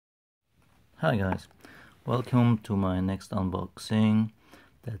Hi guys, welcome to my next unboxing.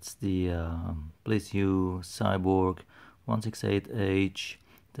 That's the Blitzu Cyborg 168H.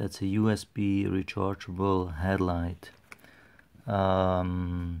 That's a USB rechargeable headlight.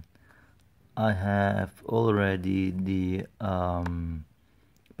 I have already the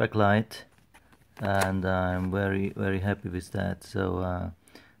backlight, and I'm very happy with that. So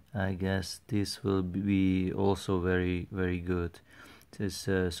I guess this will be also very good. It is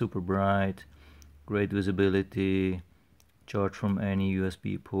super bright, great visibility, charge from any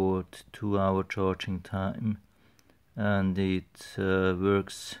USB port, 2-hour charging time, and it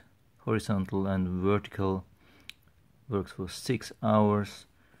works horizontal and vertical, works for 6 hours,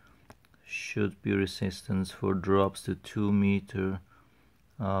 should be resistance for drops to 2 meter,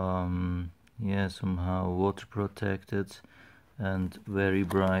 yeah, somehow water protected and very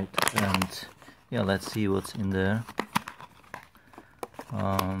bright. And yeah, let's see what's in there.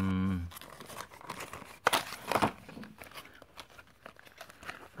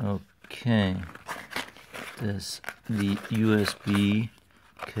 Okay, there's the USB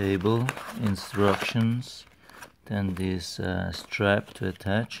cable, instructions, then this strap to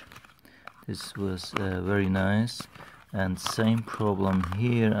attach. This was very nice, and same problem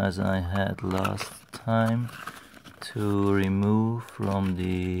here as I had last time, to remove from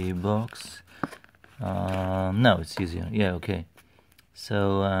the box. No, it's easier. Yeah, okay.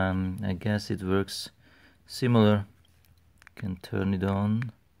 So I guess it works similar. Can turn it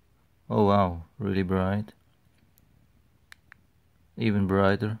on. Oh wow, really bright. Even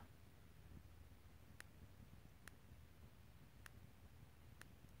brighter.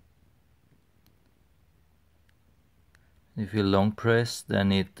 If you long press,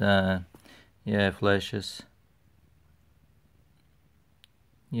 then it yeah, flashes.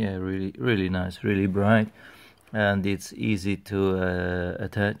 Yeah, really nice, really bright, and it's easy to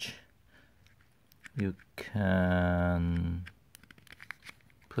attach. You can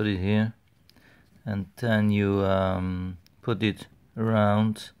put it here, and then you put it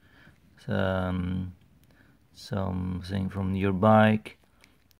around something from your bike.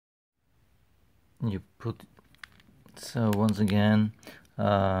 You put it. So once again,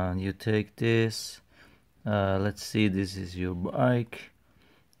 you take this, let's see, this is your bike,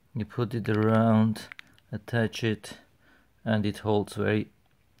 you put it around, attach it, and it holds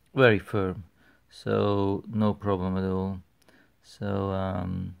very firm, so no problem at all. So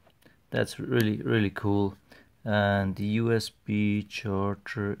that's really cool. And the USB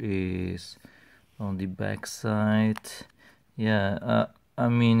charger is on the back side. Yeah, I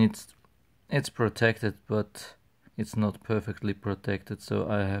mean it's protected, but it's not perfectly protected, so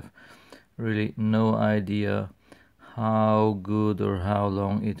I have really no idea how good or how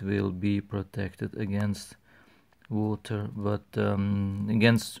long it will be protected against water, but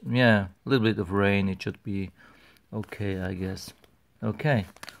against, yeah, a little bit of rain it should be okay, I guess. Okay,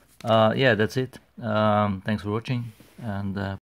 yeah, that's it. Thanks for watching, and